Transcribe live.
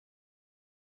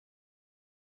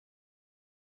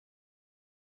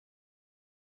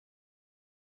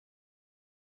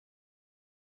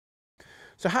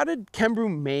So how did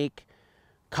Kembrew make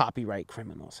Copyright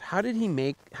Criminals? How did he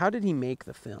make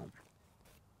the film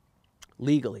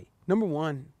legally? Number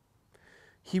one,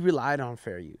 he relied on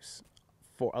fair use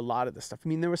for a lot of the stuff. I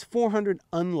mean, there was 400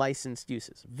 unlicensed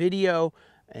uses, video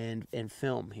and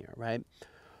film here, right?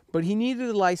 But he needed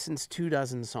to license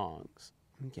 24 songs.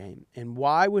 Okay, and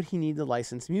why would he need to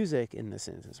license music in this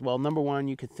instance? Well, number one,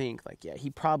 you could think like, yeah, he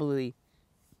probably,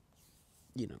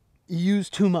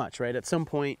 used too much, right? At some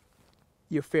point,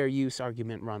 your fair use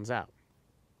argument runs out.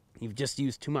 You've just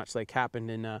used too much, like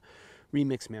happened in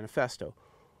Remix Manifesto.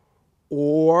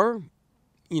 Or,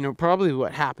 probably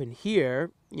what happened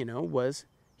here, was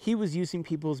he was using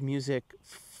people's music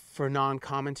for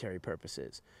non-commentary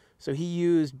purposes. So he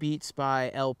used beats by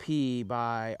LP,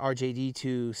 by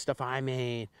RJD2, stuff I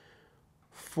made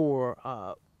for,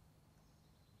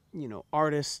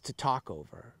 artists to talk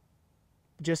over.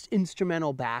 Just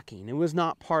instrumental backing. It was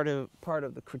not part of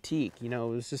the critique. It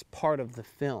was just part of the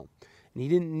film. And he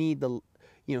didn't need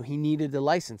he needed to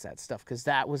license that stuff because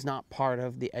that was not part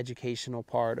of the educational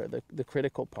part or the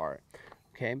critical part.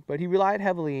 Okay, but he relied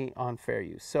heavily on fair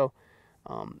use. So,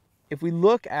 if we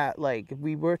look at, if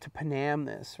we were to Panam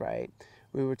this, right,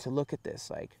 we were to look at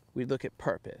this, we'd look at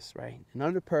purpose, right? And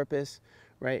under purpose,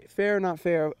 right, fair or not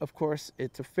fair, of course,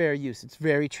 it's a fair use. It's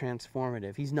very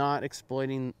transformative. He's not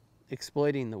exploiting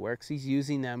the works. He's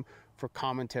using them for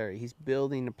commentary. He's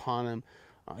building upon them.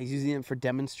 He's using them for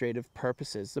demonstrative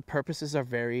purposes. The purposes are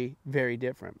very, very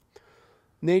different.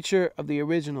 Nature of the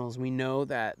originals, we know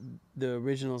that the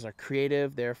originals are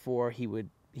creative, therefore he would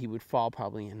fall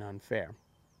probably in unfair.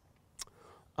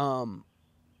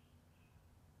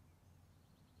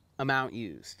 Amount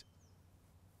used.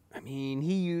 I mean,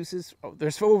 he uses,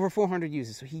 there's over 400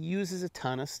 uses, so he uses a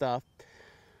ton of stuff,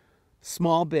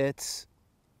 small bits.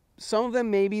 Some of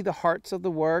them may be the hearts of the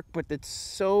work, but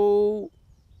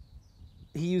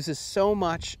he uses so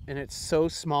much and it's so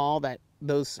small that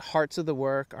those hearts of the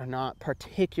work are not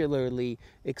particularly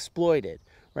exploited,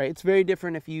 right? It's very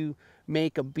different if you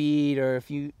make a beat or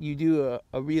if you do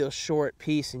a real short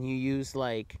piece and you use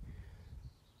 4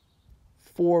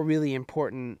 really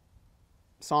important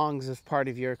songs as part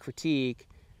of your critique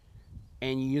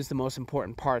and you use the most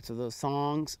important parts of those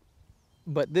songs.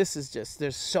 But this is just,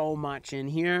 there's so much in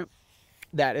here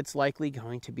that it's likely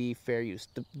going to be fair use,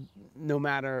 no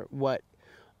matter what,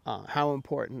 how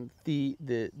important the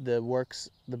works,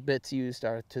 the bits used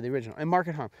are to the original. And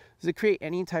market harm. Does it create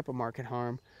any type of market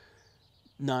harm?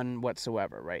 None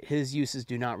whatsoever, right? His uses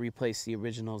do not replace the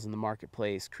originals in the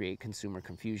marketplace, create consumer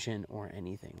confusion, or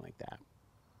anything like that.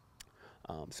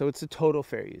 So it's a total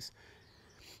fair use.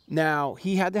 Now,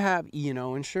 he had to have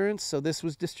E&O insurance, so this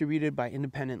was distributed by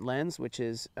Independent Lens, which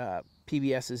is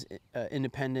PBS's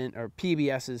independent, or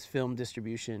PBS's film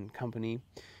distribution company.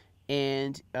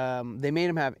 And they made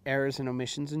him have errors and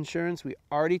omissions insurance. We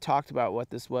already talked about what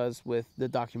this was with the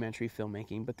documentary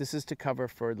filmmaking, but this is to cover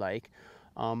for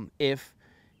if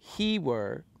he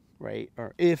were, right,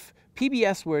 or if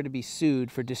PBS were to be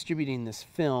sued for distributing this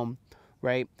film,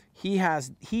 right, he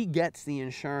gets the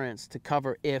insurance to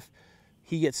cover if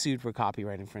he gets sued for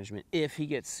copyright infringement, if he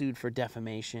gets sued for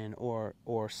defamation or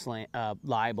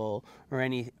libel or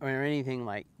anything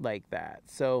like that.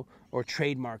 So, or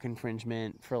trademark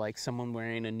infringement for someone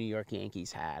wearing a New York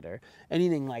Yankees hat or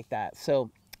anything like that. So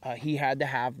he had to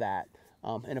have that.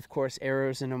 And of course,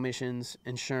 errors and omissions,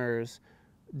 insurers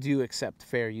do accept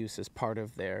fair use as part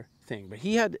of their thing. But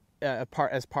he had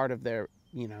as part of their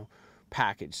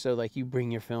package. So you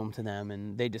bring your film to them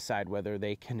and they decide whether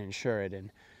they can insure it, and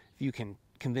if you can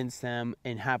convince them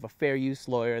and have a fair use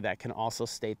lawyer that can also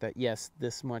state that yes,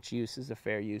 this much use is a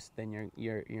fair use, then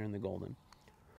you're in the golden.